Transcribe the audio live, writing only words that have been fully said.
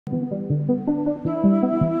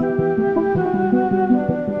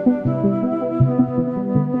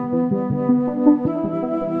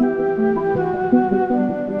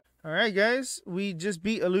Alright, guys, we just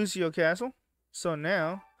beat Alucio Castle. So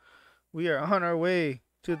now we are on our way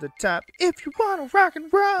to the top if you want to rock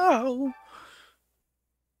and roll.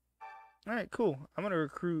 Alright, cool. I'm gonna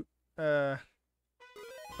recruit a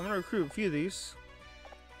few of these.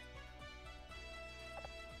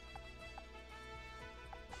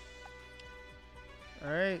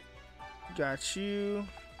 Alright, got you.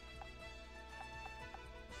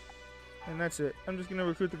 And that's it. I'm just gonna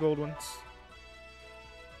recruit the gold ones.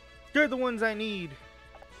 They're the ones I need.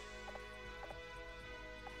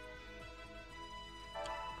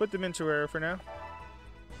 Put them into rare for now.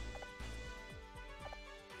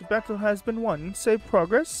 The battle has been won. Save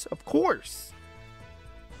progress? Of course.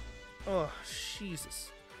 Oh,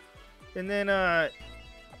 Jesus. And then,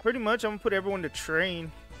 pretty much I'm gonna put everyone to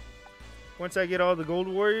train. Once I get all the gold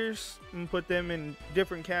warriors, I'm gonna put them in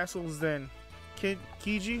different castles than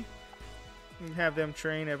Kenji. And have them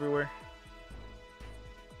train everywhere.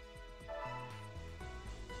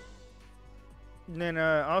 And then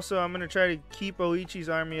also I'm going to try to keep Oichi's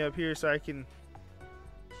army up here so I can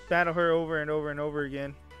battle her over and over and over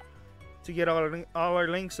again to get all our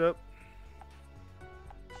links up.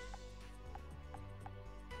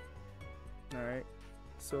 Alright,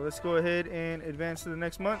 so let's go ahead and advance to the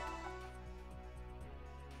next month.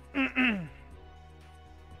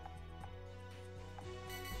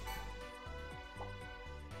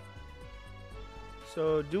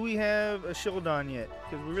 So, do we have a Shieldon yet?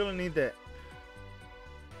 Because we really need that.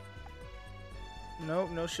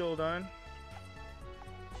 Nope, no Shieldon.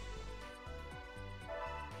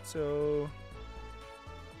 So,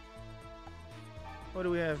 what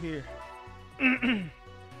do we have here?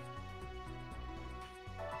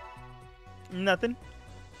 Nothing.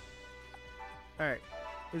 Alright.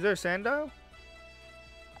 Is there a Sandile?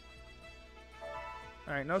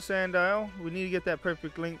 Alright, no Sandile. We need to get that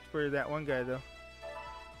perfect link for that one guy, though.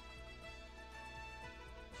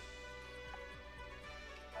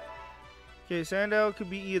 Okay, Sandile could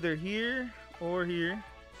be either here or here.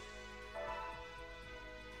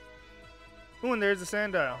 Oh, and there's a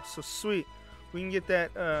Sandile. So sweet. We can get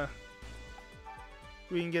that,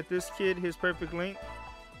 we can get this kid his perfect link.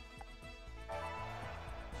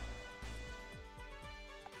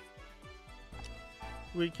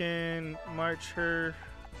 We can march her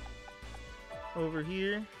over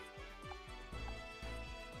here.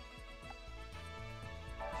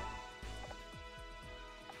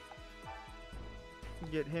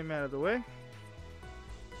 Get him out of the way.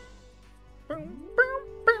 Boom, boom,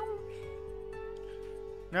 boom.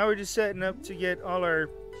 Now we're just setting up to get all our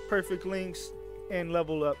perfect links and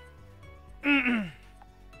level up.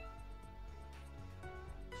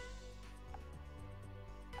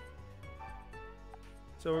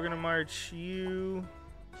 So we're gonna march you.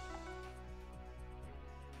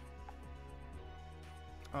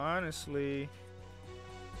 Honestly,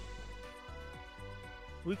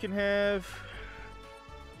 we can have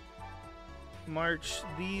march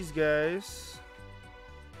these guys.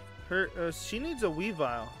 She needs a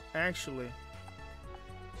Weavile, actually.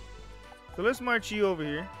 So let's march you over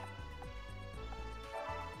here.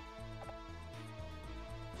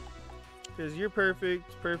 Because you're perfect.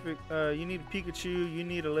 You need a Pikachu, you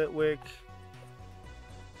need a Litwick.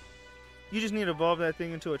 You just need to evolve that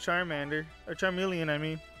thing into a Charmander. Or Charmeleon, I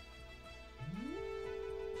mean.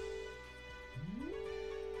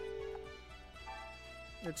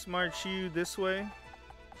 Let's march you this way.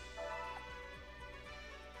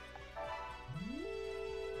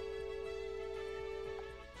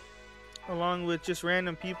 Along with just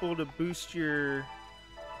random people to boost your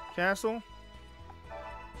castle.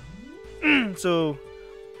 So,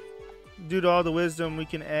 due to all the wisdom, we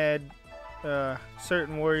can add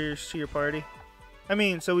certain warriors to your party. I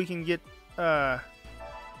mean, so we can get... I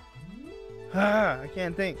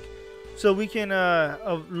can't think. So we can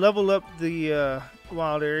level up the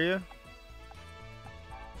wild area.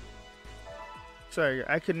 Sorry,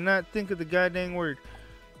 I could not think of the goddamn word.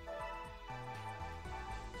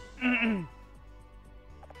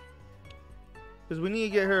 Because we need to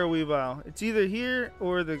get her a Weavile. It's either here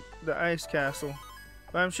or the ice castle.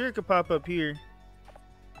 But I'm sure it could pop up here.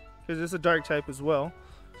 Because it's a dark type as well.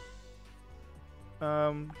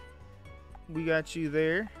 We got you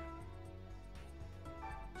there.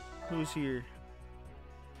 Who's here?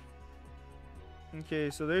 Okay,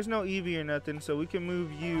 so there's no Eevee or nothing, so we can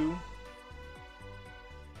move you.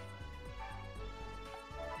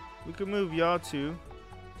 We can move y'all two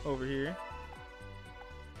over here.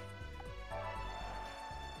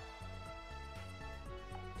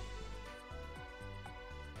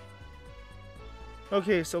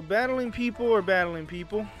 Okay, so battling people are battling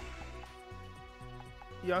people.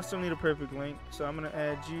 Y'all still need a perfect link, so I'm gonna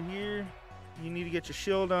add you here. You need to get your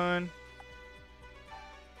shield on.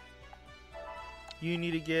 You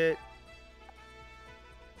need to get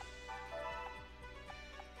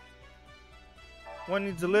one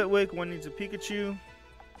needs a Litwick, one needs a Pikachu.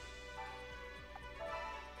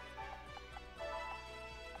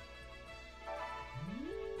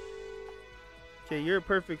 Okay, you're a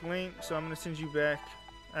perfect link, so I'm gonna send you back.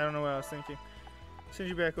 I don't know what I was thinking. Send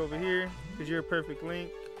you back over here because you're a perfect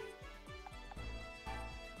link.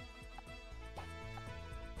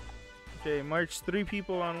 Okay, march 3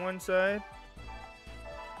 people on one side.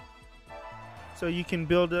 So you can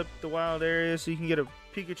build up the wild area so you can get a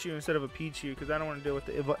Pikachu instead of a Pichu, because I don't want to deal with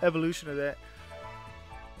the evolution of that.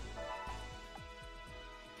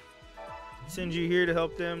 Send you here to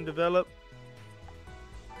help them develop.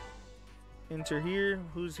 Enter here.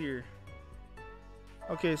 Who's here?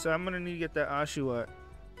 Okay, so I'm going to need to get that Ashuat.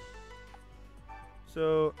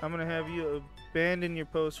 So I'm going to have you abandon your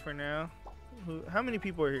post for now. How many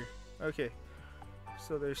people are here? Okay.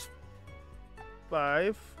 So there's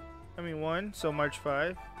 1, so march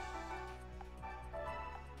 5.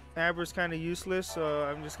 Abra's kind of useless, so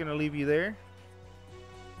I'm just going to leave you there.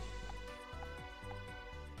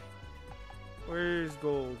 Where's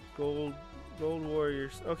gold? Gold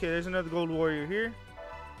warriors. Okay, there's another gold warrior here.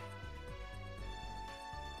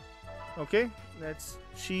 Okay,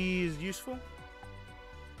 she's useful.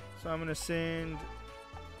 So I'm going to send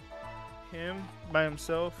him by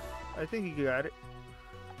himself. I think he got it.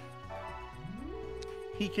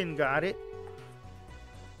 He got it.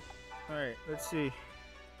 Alright, let's see.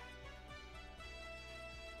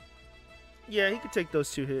 Yeah, he could take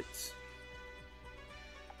those 2 hits.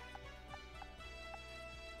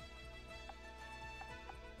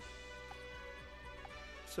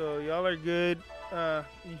 So y'all are good.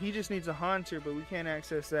 He just needs a Haunter, but we can't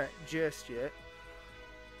access that just yet.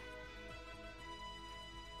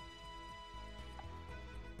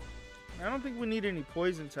 I don't think we need any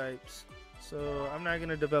poison types, so I'm not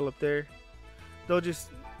gonna develop there. They'll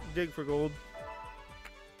just dig for gold.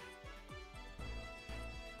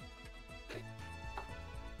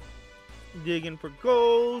 Digging for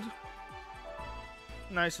gold.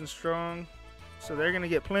 Nice and strong. So they're gonna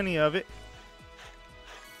get plenty of it.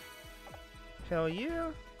 Hell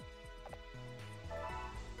yeah.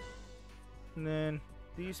 And then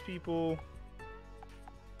these people.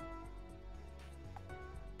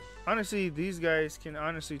 Honestly, these guys can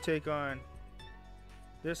honestly take on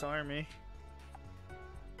this army.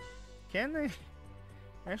 Can they?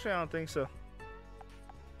 Actually, I don't think so.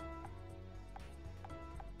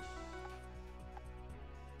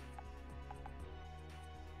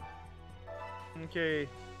 Okay.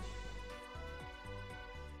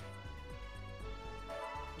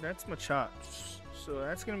 That's Machops. So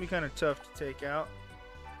that's going to be kind of tough to take out.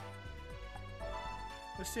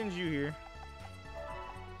 Let's send you here.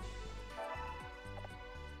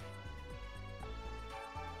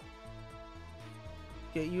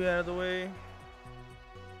 Get you out of the way.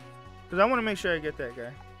 Because I want to make sure I get that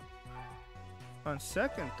guy. On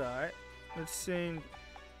second thought, let's send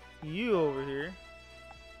you over here.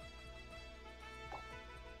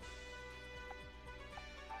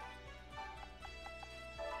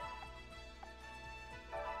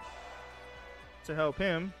 To help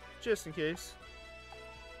him, just in case.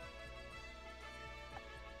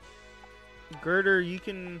 Girder, you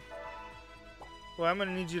can... Well, I'm going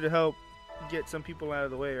to need you to help get some people out of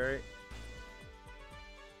the way, right?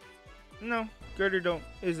 No, Girder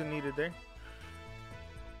isn't needed there.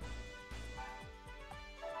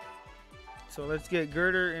 So let's get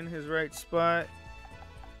Girder in his right spot.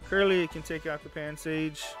 Curly can take out the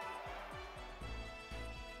Pansage.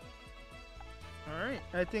 Alright,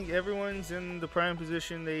 I think everyone's in the prime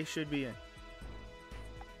position they should be in.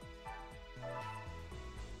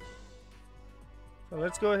 So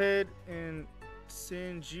let's go ahead and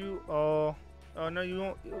send you all. Oh no, you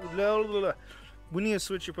won't. Blah, blah, blah. We need to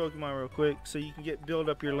switch your Pokemon real quick so you can build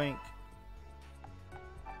up your link.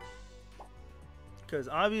 Because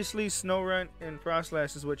obviously Snorunt and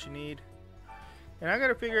Frostlass is what you need. And I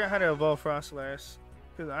gotta figure out how to evolve Frostlass.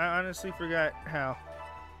 Because I honestly forgot how.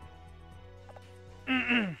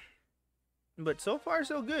 But so far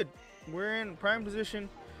so good. We're in prime position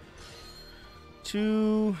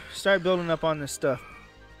to start building up on this stuff.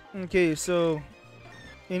 Okay, so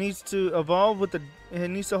it needs to evolve with it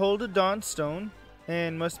needs to hold a Dawn Stone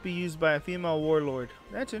and must be used by a female warlord.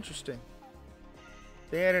 That's interesting.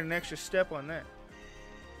 They added an extra step on that.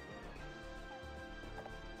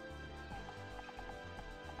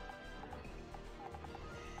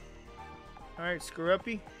 Alright,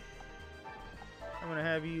 Skorupi. I'm gonna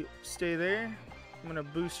have you stay there. I'm gonna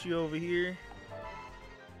boost you over here.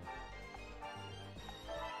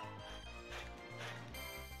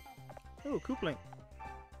 Ooh, Kooplink.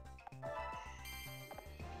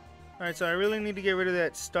 Alright, so I really need to get rid of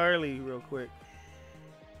that Starly real quick.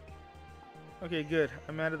 Okay, good.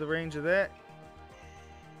 I'm out of the range of that.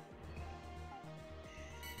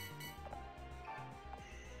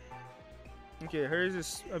 Okay,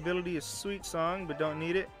 hers ability is Sweet Song, but don't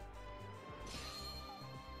need it.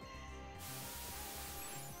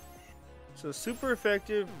 So super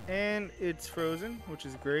effective, and it's frozen, which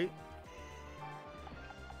is great.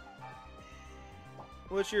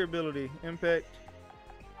 What's your ability? Impact.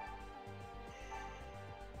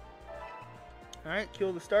 Alright,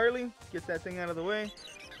 kill the Starly. Get that thing out of the way.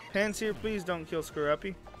 Panseer, please don't kill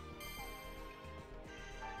Skorupi.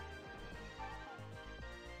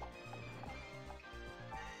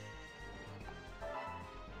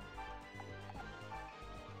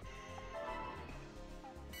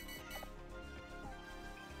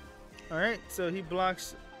 Alright, so he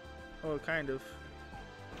blocks. Oh, kind of.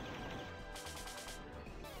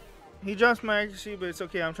 He drops my accuracy, but it's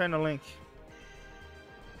okay. I'm trying to link.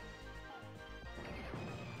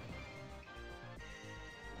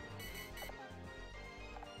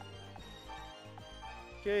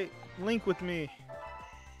 Okay, link with me.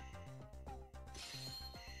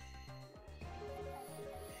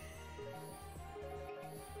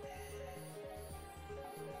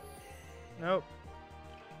 Nope.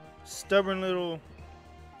 Stubborn little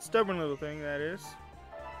thing that is.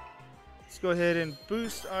 Let's go ahead and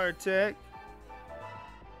boost our attack.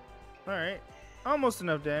 Alright. Almost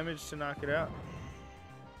enough damage to knock it out.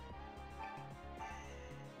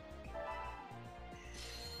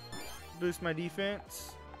 Boost my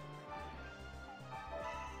defense.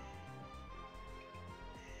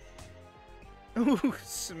 Ooh,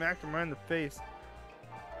 smacked him right in the face.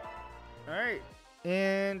 Alright.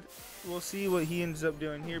 And we'll see what he ends up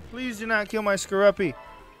doing here. Please do not kill my Skorupi.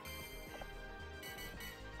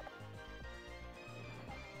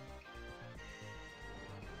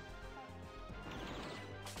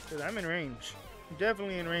 Because I'm in range. I'm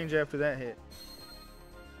definitely in range after that hit.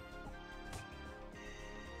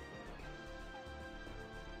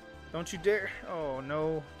 Don't you dare. Oh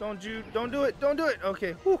no. Don't do it. Don't do it.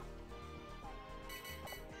 Okay. Whew.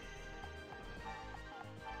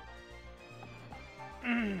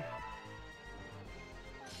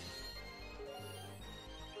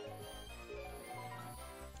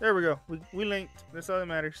 There we go. We linked. That's all that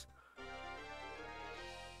matters.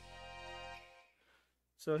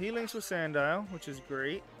 So he links with Sandile, which is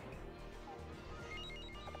great.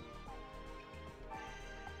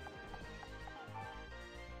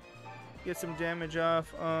 Get some damage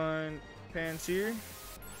off on Panseer.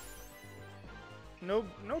 No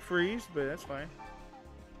freeze, but that's fine.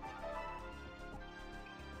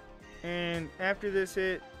 And after this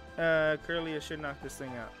hit, Curlia should knock this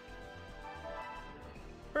thing out.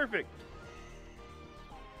 Perfect.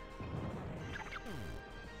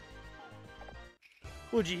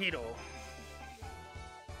 Fujihito.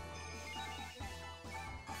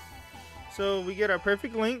 So we get our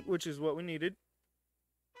perfect link, which is what we needed.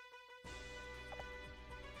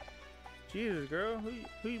 Jesus, girl,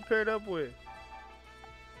 who you paired up with?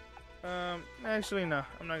 Actually, no,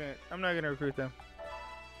 I'm not gonna recruit them.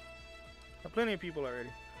 Got plenty of people already.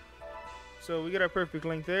 So we get our perfect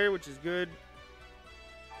link there, which is good.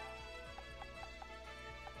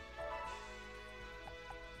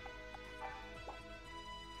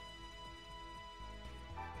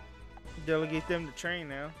 Delegate them to train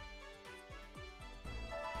now.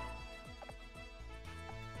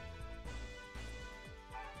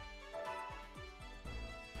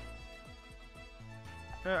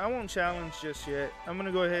 I won't challenge just yet. I'm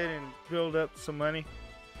gonna go ahead and build up some money.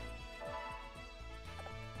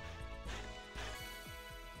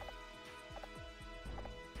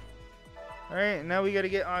 Alright, now we gotta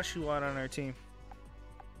get Oshawott on our team.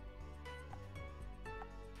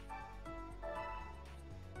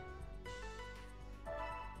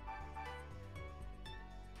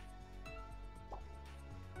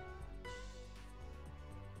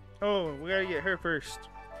 Oh, we gotta get her first.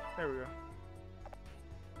 There we go.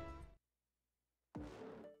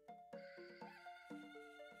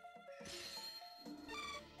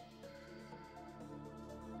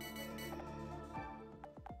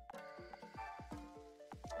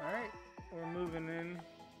 Alright, we're moving in.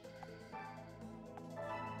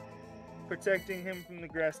 Protecting him from the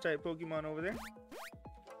grass type Pokemon over there.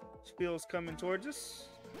 Spiel's coming towards us.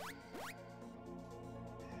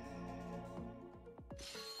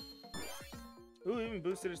 Ooh, even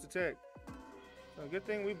boosted his attack. So good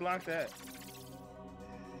thing we blocked that.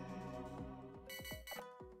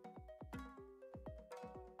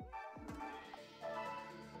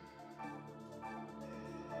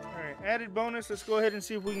 Alright, added bonus. Let's go ahead and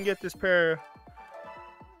see if we can get this pair.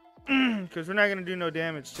 Because we're not going to do no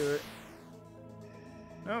damage to it.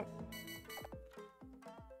 Nope.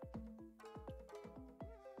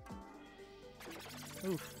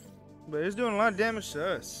 Oof. But it's doing a lot of damage to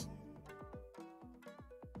us.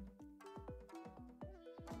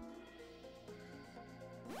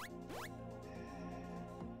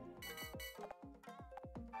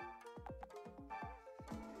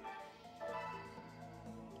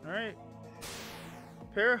 Alright.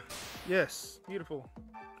 Pair? Yes. Beautiful.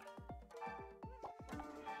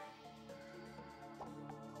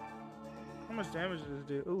 How much damage does this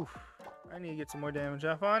do? Oof. I need to get some more damage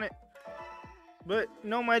off on it. But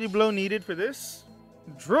no mighty blow needed for this.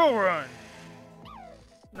 Drill run.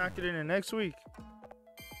 Knock it in the next week.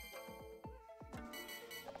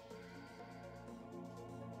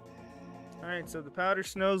 Alright, so the powder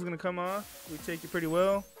snow is going to come off. We take it pretty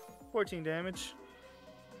well. 14 damage.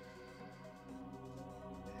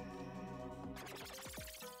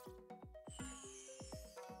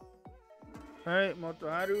 Alright,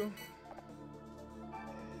 Motoharu.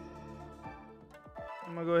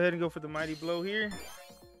 I'm going to go ahead and go for the mighty blow here.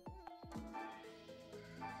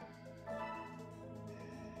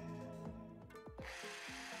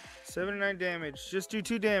 $79 damage. Just do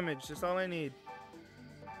 2 damage. That's all I need.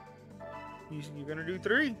 You're going to do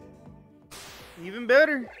 3. Even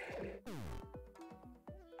better.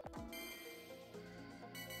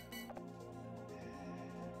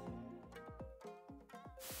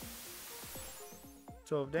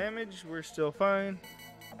 $12 damage. We're still fine.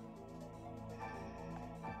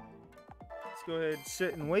 Let's go ahead and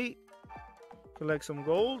sit and wait. Collect some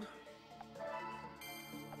gold.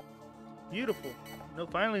 Beautiful. No,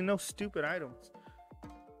 finally, no stupid items.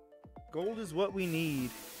 Gold is what we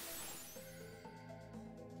need.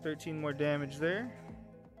 13 more damage there.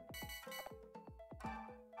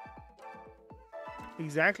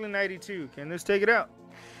 Exactly 92. Can this take it out?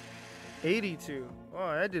 82.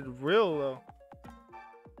 Oh, that did real low.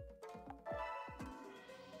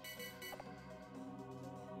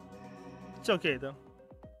 It's okay though.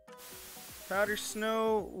 Powder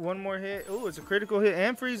snow, 1 more hit. Oh, it's a critical hit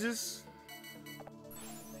and freezes.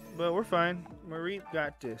 But we're fine. Mareep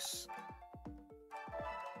got this.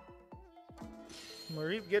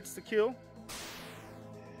 Mareep gets the kill.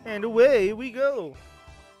 And away we go.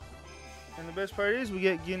 And the best part is we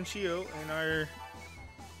get Genshio in our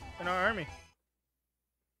army.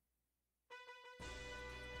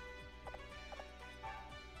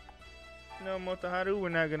 No, Motoharu, we're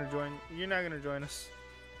not gonna join. You're not gonna join us.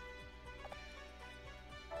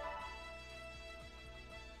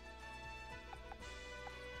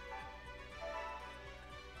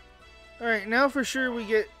 All right, now for sure we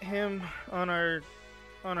get him on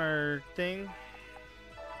our thing.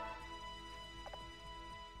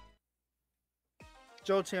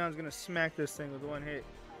 Jolteon's gonna smack this thing with 1 hit.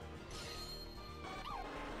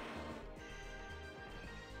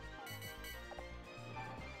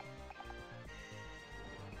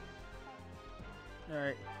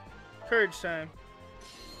 Alright. Courage time.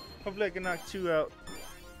 Hopefully I can knock 2 out.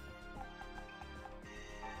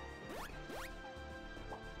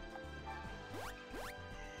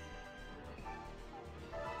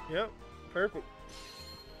 Yep. Perfect.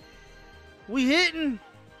 We hitting!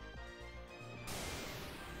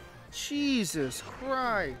 Jesus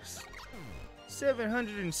Christ.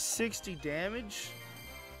 760 damage?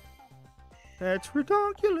 That's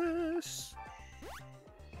ridiculous.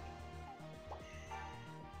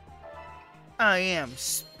 I am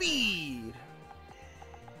speed.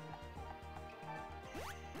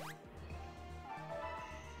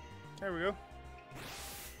 There we go.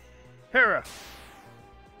 Para.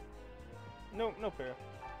 No para.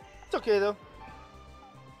 It's okay though.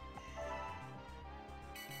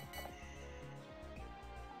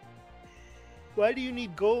 Why do you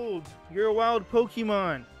need gold? You're a wild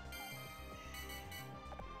Pokemon.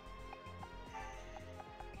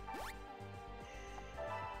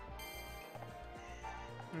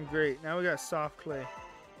 Great. Now we got soft clay.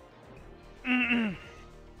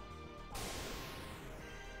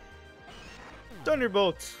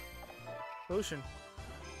 Thunderbolt. Potion.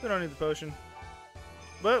 We don't need the potion.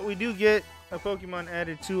 But we do get a Pokemon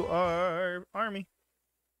added to our army.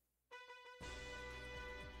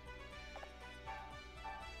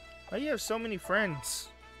 Why do you have so many friends?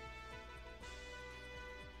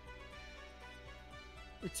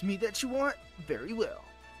 It's me that you want? Very well.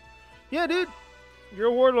 Yeah, dude. You're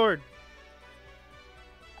a warlord.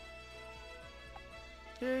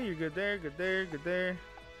 Okay, you're good there, good there, good there.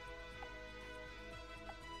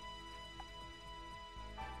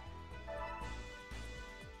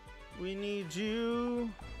 We need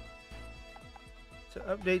you to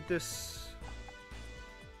update this.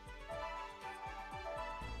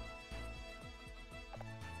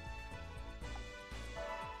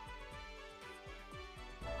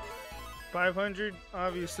 $500,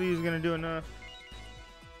 obviously he's gonna do enough.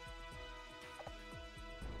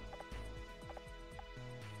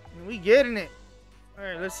 And we getting it. All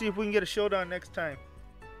right, let's see if we can get a showdown next time,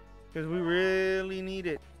 because we really need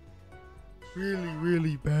it. Really,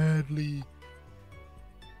 really badly.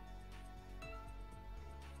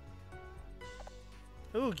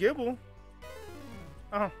 Ooh, Gibble.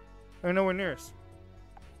 Oh, they're nowhere near us.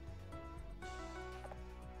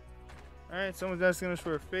 Alright, someone's asking us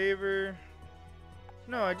for a favor.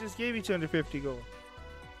 No, I just gave you 250 gold.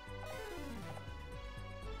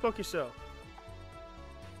 Fuck yourself.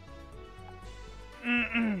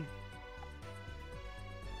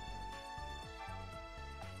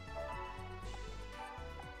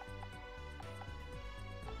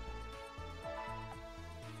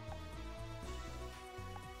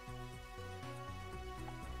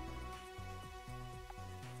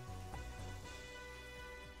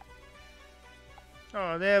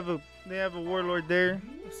 Oh, they have a warlord there.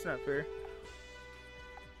 That's not fair.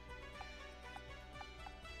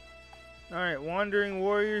 Alright, wandering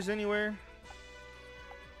warriors anywhere?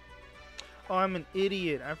 Oh, I'm an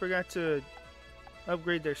idiot. I forgot to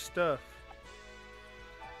upgrade their stuff.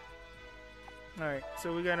 Alright,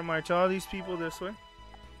 so we gotta march all these people this way.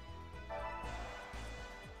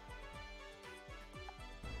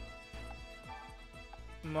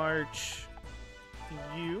 March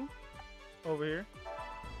you over here.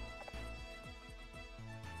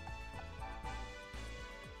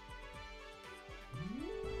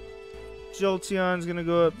 Jolteon's gonna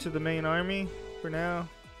go up to the main army for now.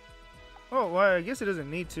 Oh, well, I guess it doesn't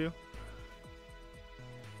need to.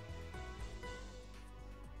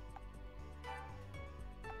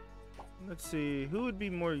 Let's see, who would be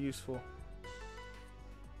more useful?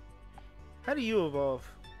 How do you evolve?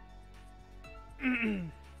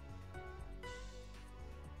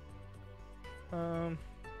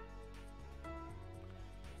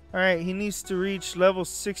 Alright, he needs to reach level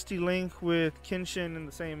 60 link with Kenshin in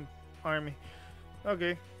the same army.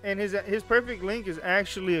 Okay, and his perfect link is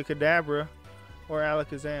actually a Kadabra or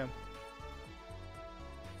Alakazam.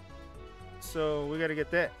 So we gotta get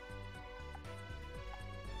that.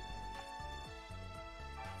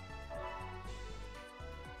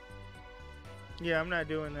 Yeah, I'm not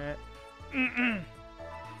doing that.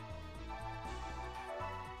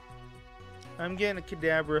 I'm getting a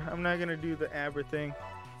Kadabra. I'm not gonna do the Abra thing.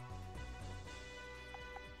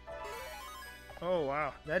 Oh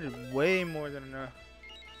wow, that is way more than enough.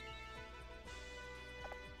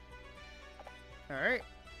 Alright.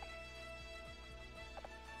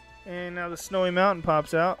 And now the Snowy Mountain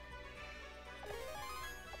pops out.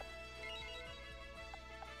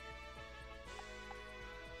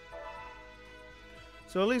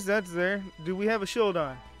 So at least that's there. Do we have a shield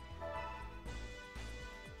on?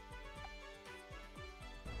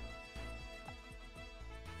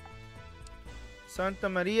 Santa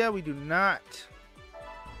Maria, we do not.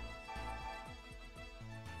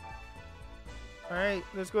 Alright,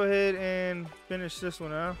 let's go ahead and finish this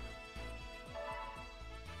one off.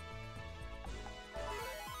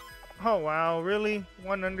 Oh wow, really?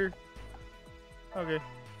 One under? Okay.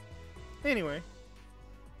 Anyway.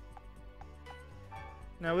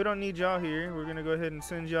 Now we don't need y'all here. We're gonna go ahead and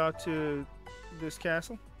send y'all to this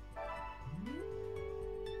castle.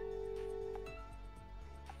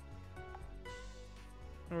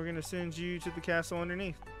 And we're gonna send you to the castle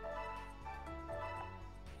underneath.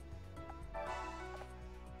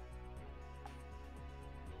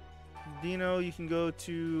 Dino, you can go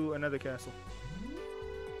to another castle.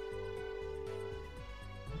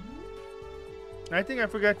 I think I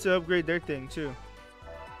forgot to upgrade their thing too.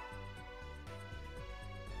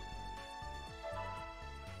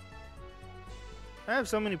 I have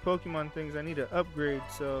so many Pokemon things I need to upgrade,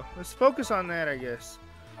 so let's focus on that, I guess.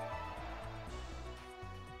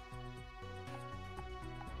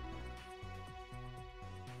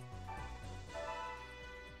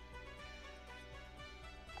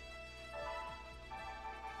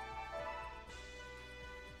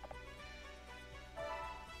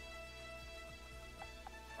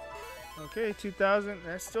 Okay, 2,000.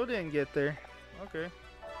 That still didn't get there. Okay.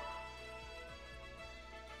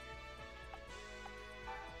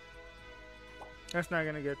 That's not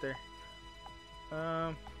gonna get there.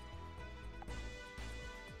 Let's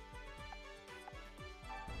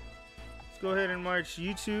go ahead and march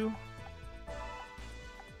you two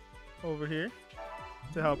over here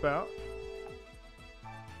to help out.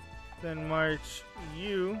 Then march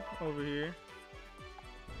you over here.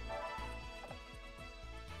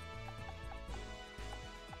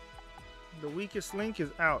 The weakest link is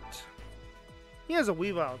out. He has a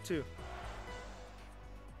Weavile too.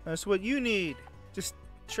 That's what you need. Just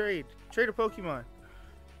trade. Trade a Pokemon.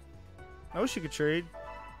 I wish you could trade.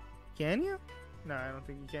 Can you? No, I don't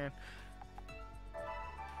think you can.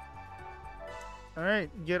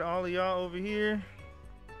 Alright, get all of y'all over here.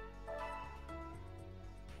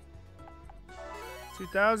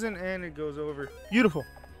 2,000 and it goes over. Beautiful.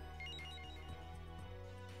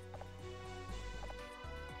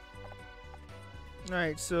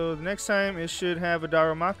 Alright, so the next time it should have a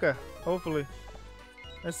Darumaka. Hopefully.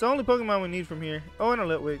 That's the only Pokemon we need from here. Oh, and a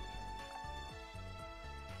Litwick.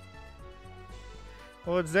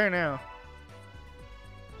 Well, it's there now.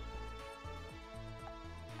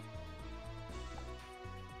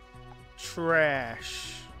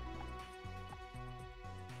 Trash.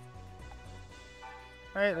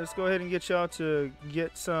 Alright, let's go ahead and get y'all to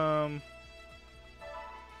get some...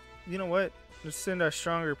 You know what? Let's send our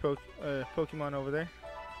stronger Pokemon over there.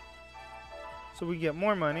 So we get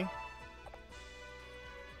more money.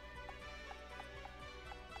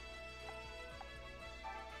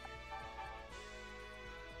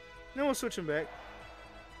 Then we'll switch them back.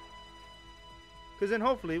 Because then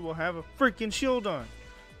hopefully we'll have a freaking shield on.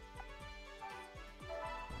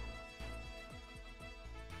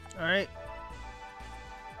 Alright.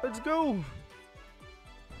 Let's go.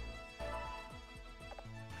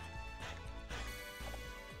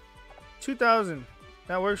 $2,000.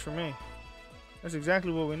 That works for me. That's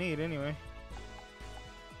exactly what we need anyway.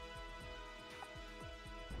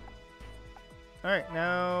 Alright,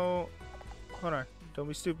 now... Hold on. Don't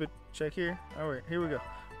be stupid. Check here. Alright, here we go.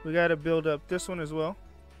 We gotta build up this one as well.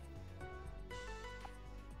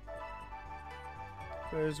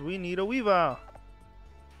 Because we need a Weavile.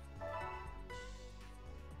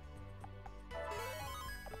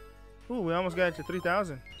 Ooh, we almost got it to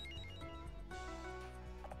 3,000.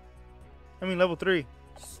 I mean, level 3.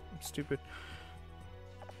 Stupid.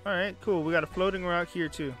 Alright, cool. We got a floating rock here,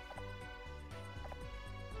 too.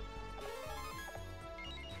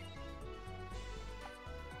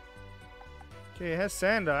 Okay, it has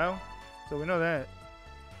Sandile, so we know that.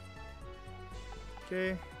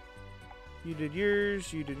 Okay. You did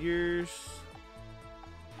yours, you did yours.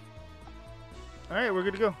 Alright, we're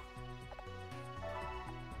good to go.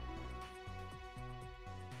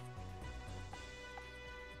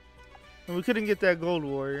 And we couldn't get that gold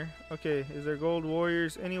warrior. Okay, is there gold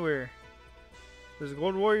warriors anywhere? There's a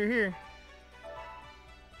gold warrior here.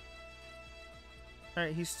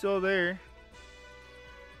 Alright, he's still there.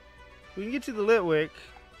 We can get to the Litwick.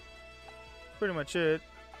 Pretty much it.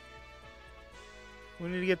 We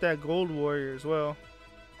need to get that gold warrior as well.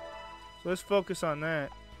 So let's focus on that.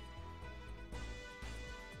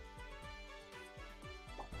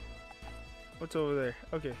 What's over there?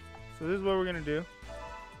 Okay, so this is what we're gonna do.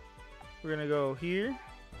 We're gonna go here,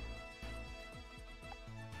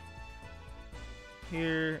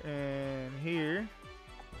 here, and here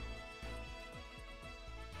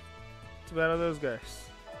to battle those guys.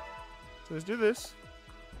 So let's do this.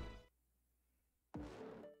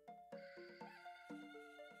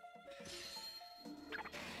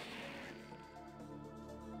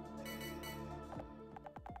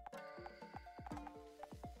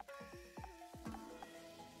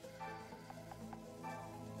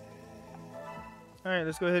 Alright,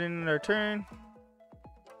 let's go ahead and end our turn.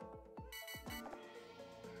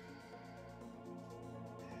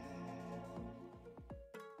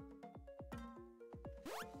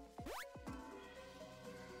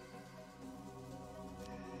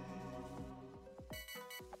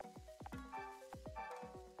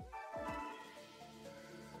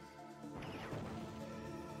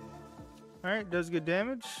 Alright, does good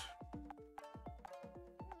damage.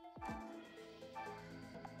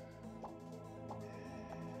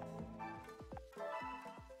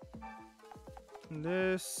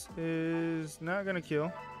 This is not gonna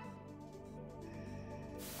kill.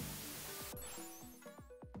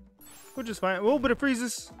 Which is fine. Oh, but it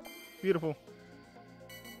freezes. Beautiful.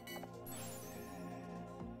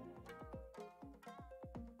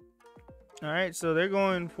 Alright, so they're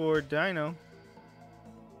going for Dino.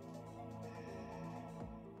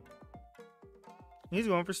 He's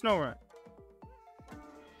going for Snorunt.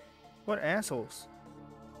 What assholes.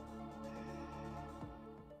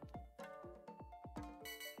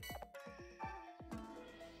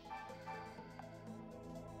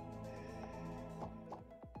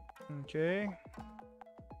 Okay.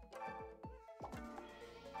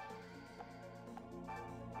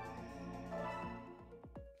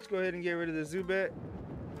 go ahead and get rid of the Zubat.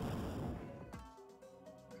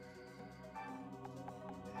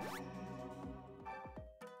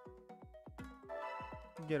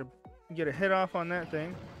 Get a hit off on that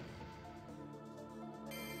thing.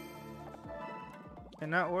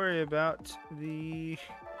 And not worry about the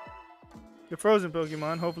frozen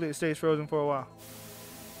Pokemon. Hopefully it stays frozen for a while.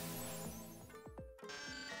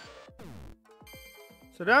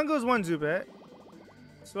 So down goes one Zubat.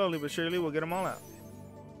 Slowly but surely we'll get them all out.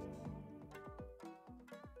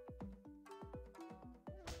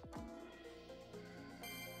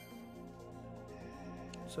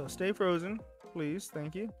 So stay frozen, please.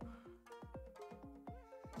 Thank you.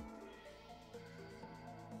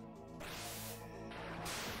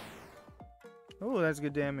 Oh, that's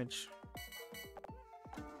good damage.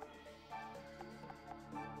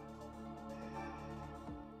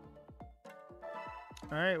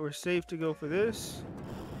 Alright, we're safe to go for this.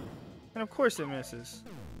 And of course it misses.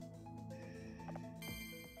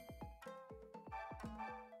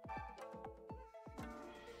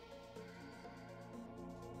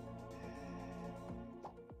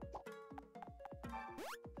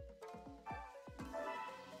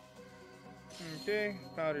 Okay,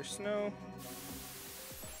 powder snow.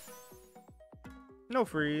 No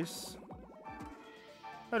freeze.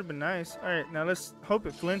 That'd have been nice. Alright, now let's hope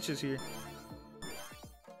it flinches here.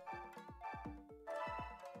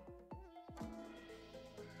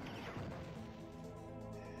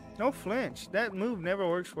 No flinch. That move never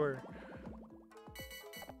works for her.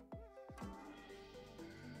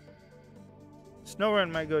 Snow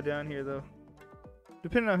Run might go down here though.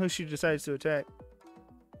 Depending on who she decides to attack.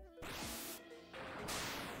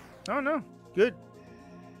 Oh no. Good.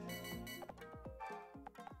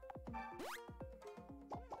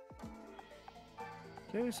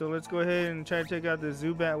 Okay, so let's go ahead and try to take out the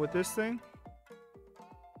Zubat with this thing.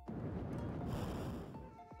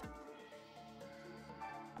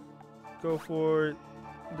 Go for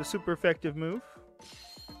the super effective move.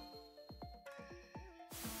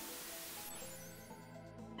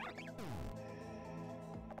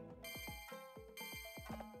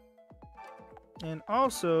 And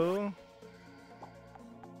also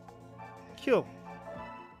kill.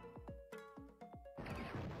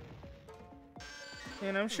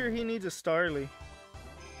 And I'm sure he needs a Starly.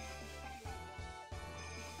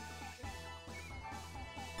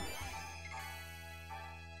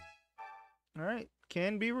 Alright,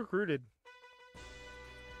 can be recruited.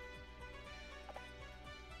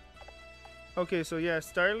 Okay, so yeah,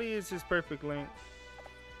 Starly is his perfect link.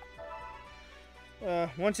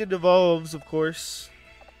 Once it evolves, of course.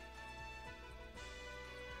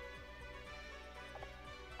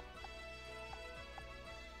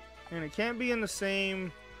 And it can't be in the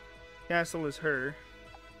same castle as her,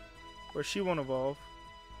 or she won't evolve.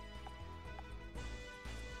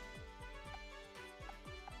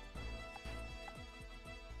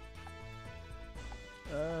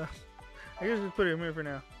 I guess we'll put it in here for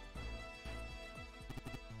now.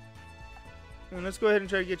 And let's go ahead and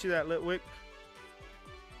try to get you that Litwick.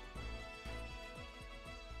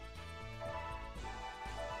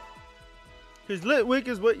 Because Litwick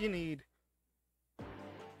is what you need.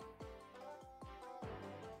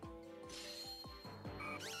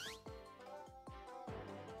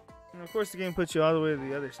 And of course the game puts you all the way to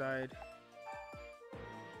the other side.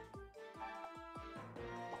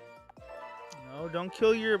 No, don't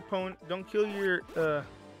kill your opponent. Don't kill your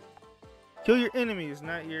enemies,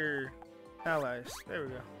 not your allies. There we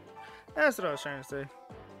go. That's what I was trying to say.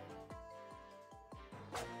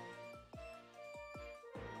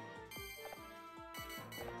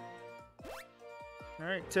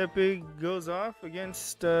 Alright, Tepig goes off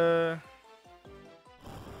against Snivy.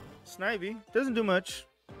 Doesn't do much.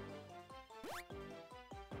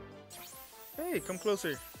 Hey, come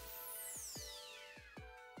closer.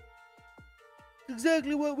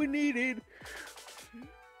 Exactly what we needed.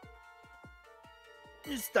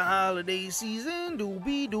 It's the holiday season.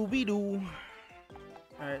 Doobie doobie doo.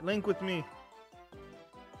 Alright, link with me.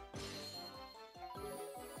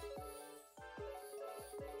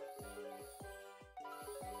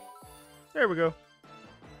 There we go.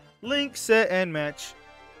 Link, set, and match.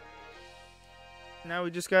 Now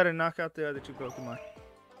we just gotta knock out the other two Pokemon.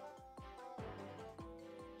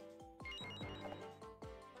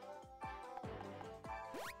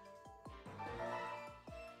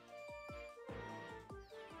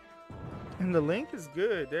 And the Link is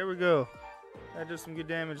good. There we go. That does some good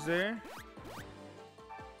damage there.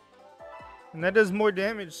 And that does more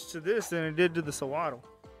damage to this than it did to the Sawaddle.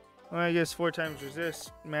 Well, I guess 4 times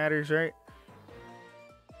resist matters, right?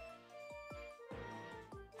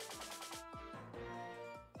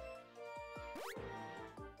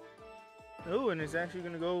 Oh, and it's actually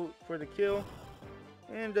going to go for the kill.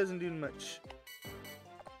 And doesn't do much.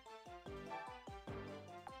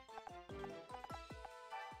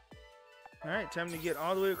 Alright, time to get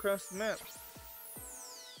all the way across the map.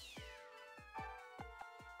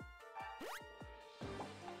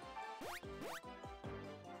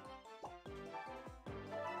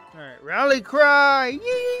 Alright, rally cry!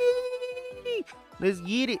 Yee! Let's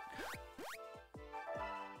get it.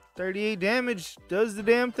 38 damage does the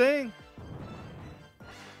damn thing.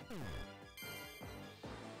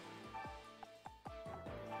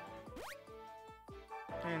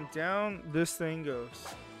 And down this thing goes.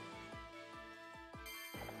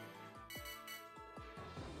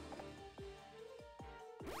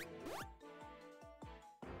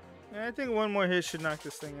 Yeah, I think one more hit should knock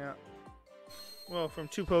this thing out. Well, from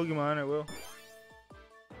 2 Pokemon, it will.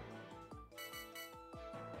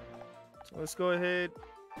 So let's go ahead,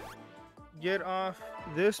 get off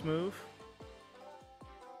this move.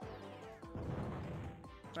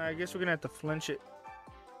 I guess we're gonna have to flinch it.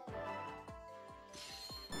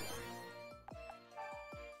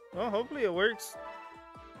 Well, hopefully it works.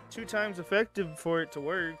 2 times effective for it to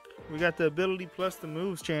work. We got the ability plus the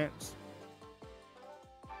moves chance.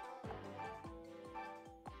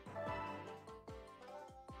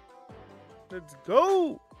 Let's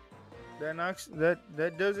go. That knocks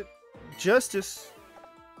that does it justice.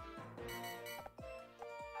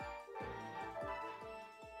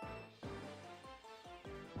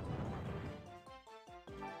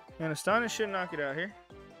 And Astonish should knock it out here.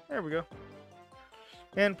 There we go.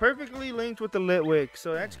 And perfectly linked with the Litwick,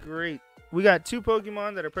 so that's great. We got 2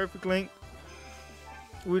 Pokemon that are perfect linked.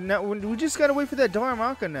 We just gotta wait for that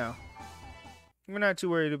Darumaka now. We're not too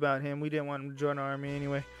worried about him. We didn't want him to join our army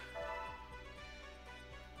anyway.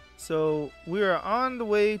 So we are on the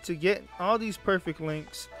way to get all these perfect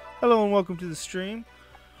links. Hello and welcome to the stream.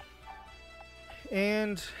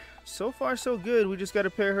 And so far so good. We just got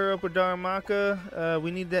to pair her up with Darumaka.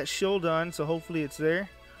 We need that Shieldon, so hopefully it's there.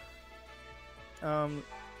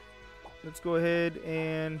 Let's go ahead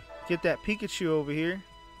and get that Pikachu over here.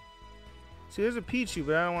 See, there's a Pichu,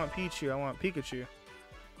 but I don't want Pichu. I want Pikachu.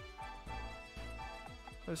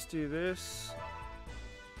 Let's do this.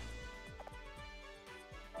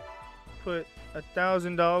 Put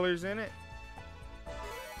 $1,000 in it.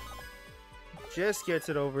 Just gets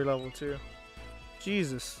it over level 2.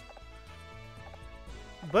 Jesus.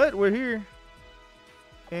 But we're here.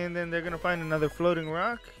 And then they're going to find another floating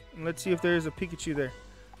rock. And let's see if there's a Pikachu there.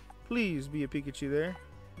 Please be a Pikachu there.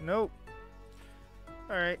 Nope.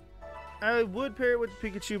 Alright. I would pair it with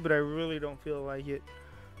Pikachu, but I really don't feel like it.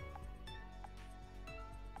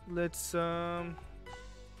 Let's move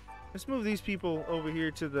these people over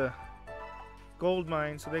here to the gold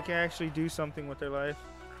mine so they can actually do something with their life.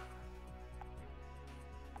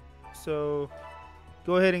 So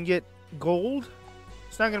go ahead and get gold.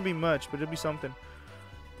 It's not going to be much, but it'll be something.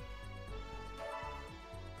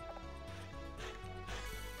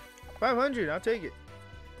 $500, I'll take it.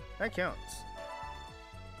 That counts.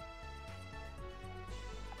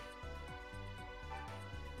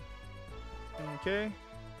 Okay.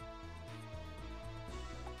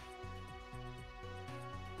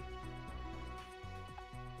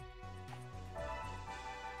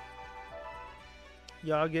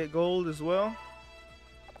 Y'all get gold as well?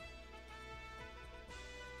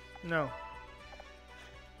 No.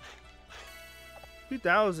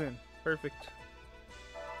 2,000. Perfect.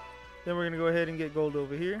 Then we're going to go ahead and get gold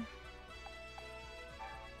over here.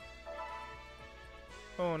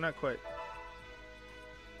 Oh, not quite.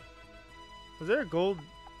 Was there a gold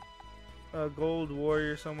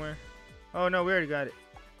warrior somewhere? Oh, no, we already got it.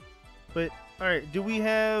 But, alright, do we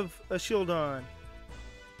have a Shieldon?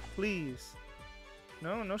 Please.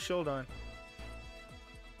 No, no Shieldon.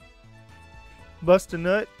 Bust a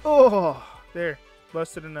nut. Oh, there.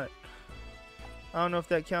 Busted a nut. I don't know if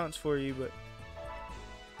that counts for you, but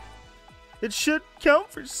it should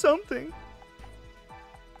count for something.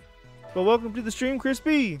 But welcome to the stream,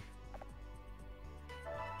 Crispy.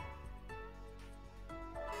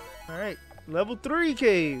 Alright, level 3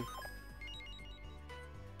 cave.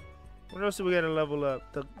 What else do we gotta level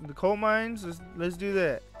up? The coal mines? Let's do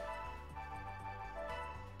that.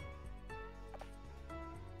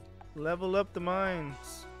 Level up the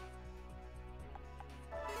mines.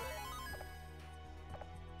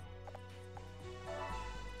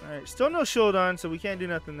 Alright, still no Shieldon, so we can't do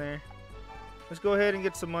nothing there. Let's go ahead and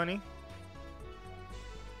get some money.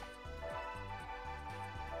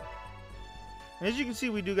 As you can see,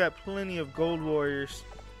 we do got plenty of gold warriors.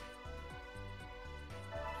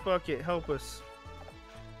 Fuck it, help us.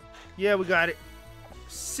 Yeah, we got it.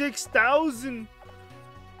 6,000.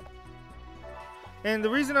 And the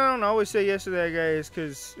reason I don't always say yes to that guy is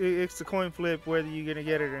because it's a coin flip whether you're going to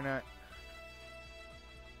get it or not.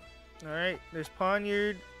 Alright, there's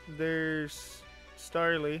Poniard, there's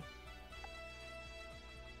Starly.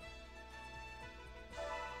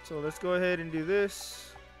 So let's go ahead and do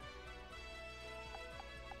this.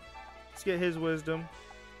 Let's get his wisdom.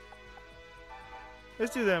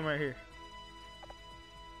 Let's do them right here.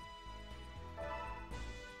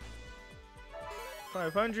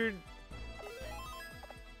 $500.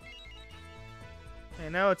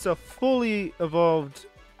 And now it's a fully evolved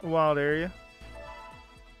wild area.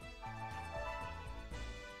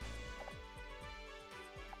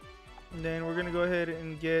 And then we're gonna go ahead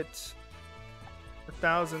and get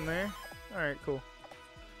 1,000 there. Alright, cool.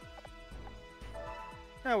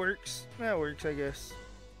 That works. That works, I guess.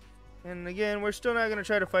 And again, we're still not gonna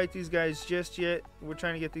try to fight these guys just yet. We're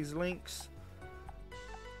trying to get these links.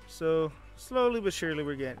 So slowly but surely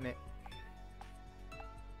we're getting it.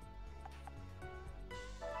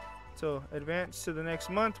 So advance to the next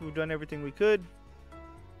month. We've done everything we could.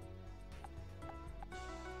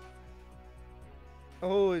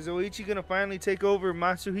 Oh, is Oichi gonna finally take over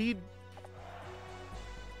Matsuhide?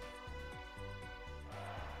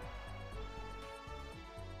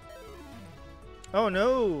 Oh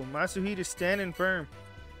no, Matsuhide is standing firm.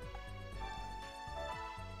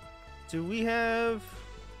 Do we have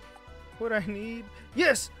what I need?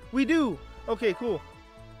 Yes, we do. Okay, cool.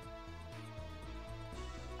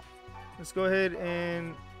 Let's go ahead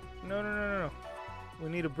and no. We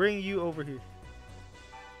need to bring you over here.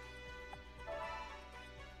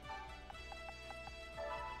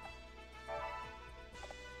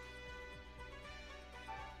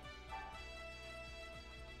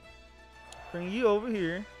 Bring you over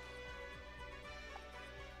here.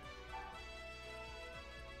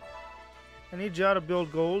 I need y'all to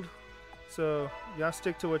build gold, so y'all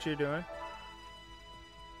stick to what you're doing.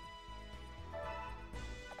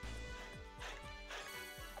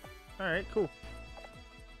 Alright, cool.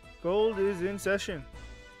 Gold is in session.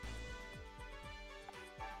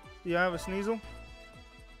 Do you have a Sneasel?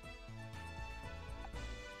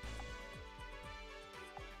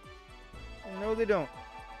 No, they don't.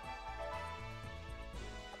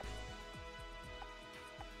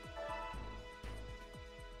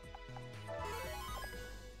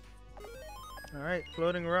 Alright,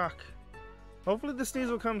 floating rock. Hopefully the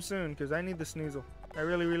Sneasel comes soon, because I need the Sneasel. I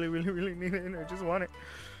really need it, and I just want it.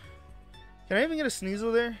 Can I even get a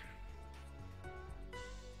Sneasel there?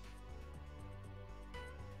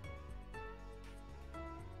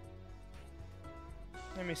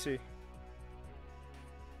 Let me see.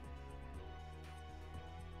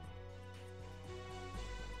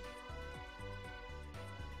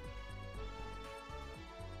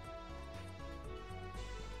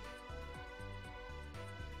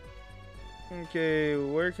 Okay,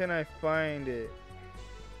 where can I find it?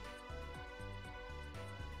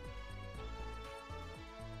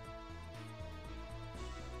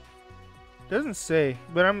 Doesn't say,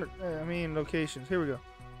 but I mean locations. Here we go.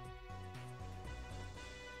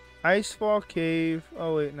 Icefall Cave.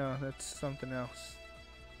 Oh wait, no, that's something else.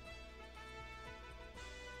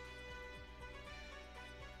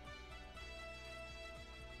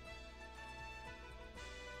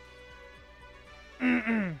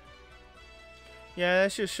 Yeah,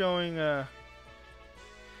 that's just showing where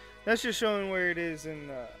it is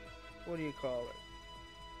in what do you call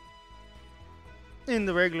it? In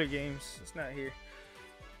the regular games. It's not here.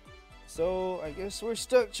 So I guess we're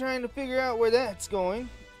stuck trying to figure out where that's going.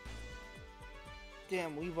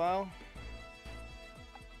 Damn, Weavile.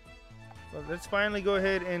 Well, let's finally go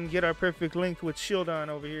ahead and get our perfect link with Shieldon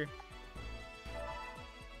over here.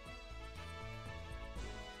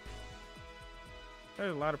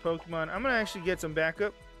 There's a lot of Pokemon. I'm gonna actually get some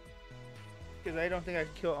backup because I don't think I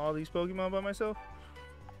can kill all these Pokemon by myself.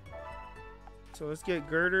 So let's get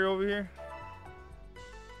Girder over here.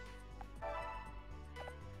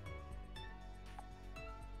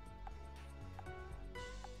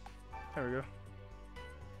 There we go.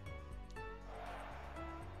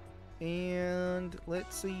 And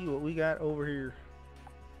let's see what we got over here.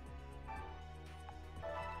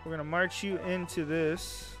 We're gonna march you into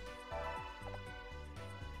this.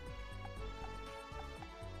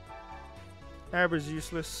 Abra's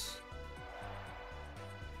useless.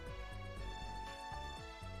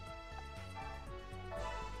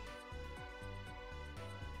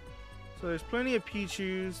 So there's plenty of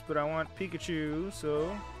Pichus, but I want Pikachu,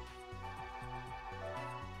 so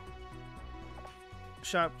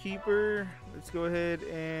Shopkeeper. Let's go ahead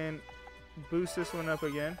and boost this one up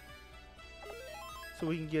again so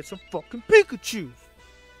we can get some fucking Pikachu.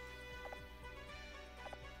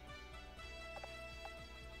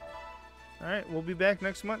 Alright, we'll be back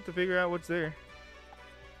next month to figure out what's there.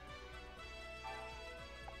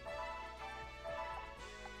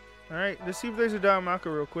 Alright, let's see if there's a Darumaka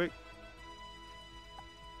real quick.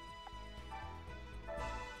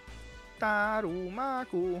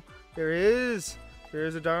 Darumaka. There is. There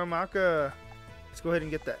is a Darumaka. Let's go ahead and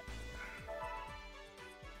get that.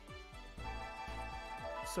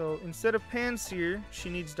 So instead of Panseer, she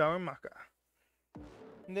needs Darumaka.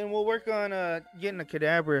 And then we'll work on getting a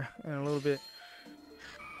Kadabra in a little bit.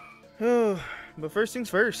 Oh, but first things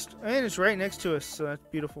first. And it's right next to us, so that's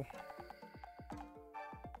beautiful.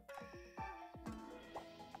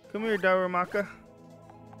 Come here, Darumaka.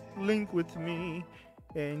 Link with me,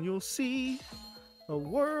 and you'll see a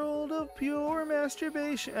world of pure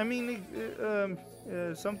masturbation. I mean,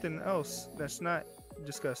 something else that's not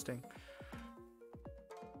disgusting.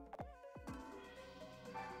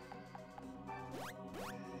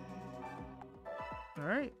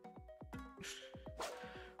 Alright.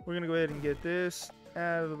 We're gonna go ahead and get this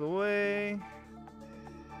out of the way.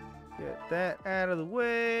 Get that out of the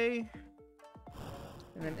way.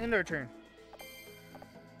 And then end our turn.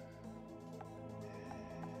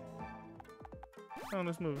 Oh,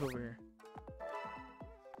 let's move over here.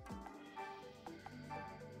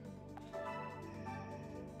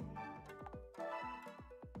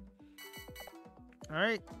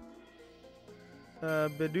 Alright.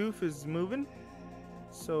 Bidoof is moving.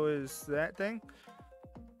 So is that thing.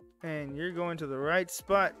 And you're going to the right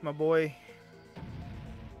spot, my boy.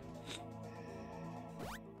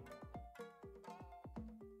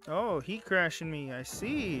 Oh, he crashing me. I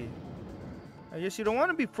see. I guess you don't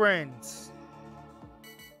want to be friends.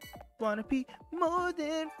 Want to be more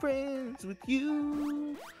than friends with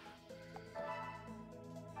you.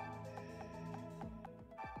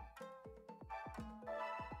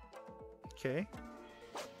 Okay.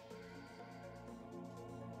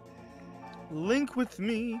 Link with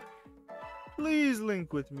me. Please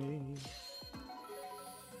link with me.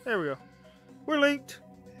 There we go. We're linked.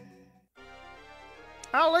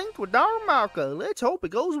 I linked with Darumaka. Let's hope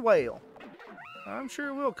it goes well. I'm sure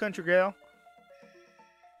it will, country gal.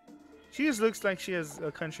 She just looks like she has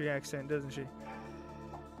a country accent, doesn't she?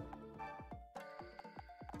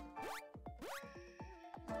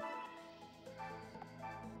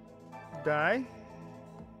 Die.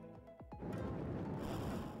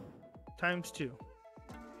 ×2.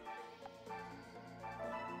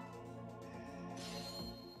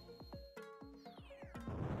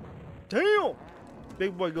 Damn!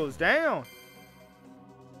 Big boy goes down.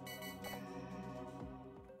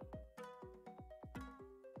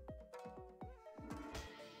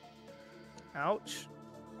 Ouch.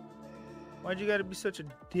 Why'd you gotta be such a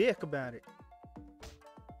dick about it?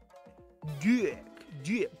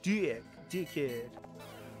 Dickhead.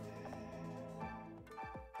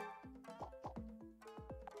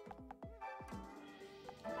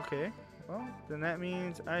 Okay, well, then that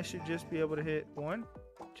means I should just be able to hit 1,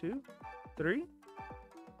 2, 3.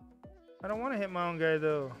 I don't want to hit my own guy,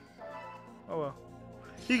 though. Oh, well.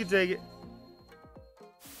 He can take it.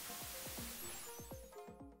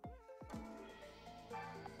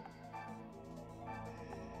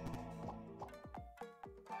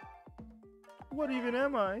 What even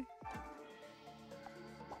am I?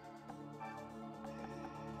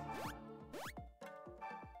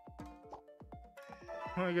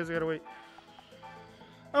 Oh, I guess I gotta wait.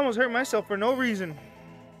 I almost hurt myself for no reason.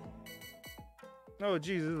 Oh,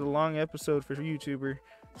 geez, this is a long episode for YouTuber.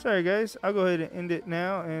 Sorry, guys. I'll go ahead and end it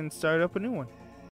now and start up a new one.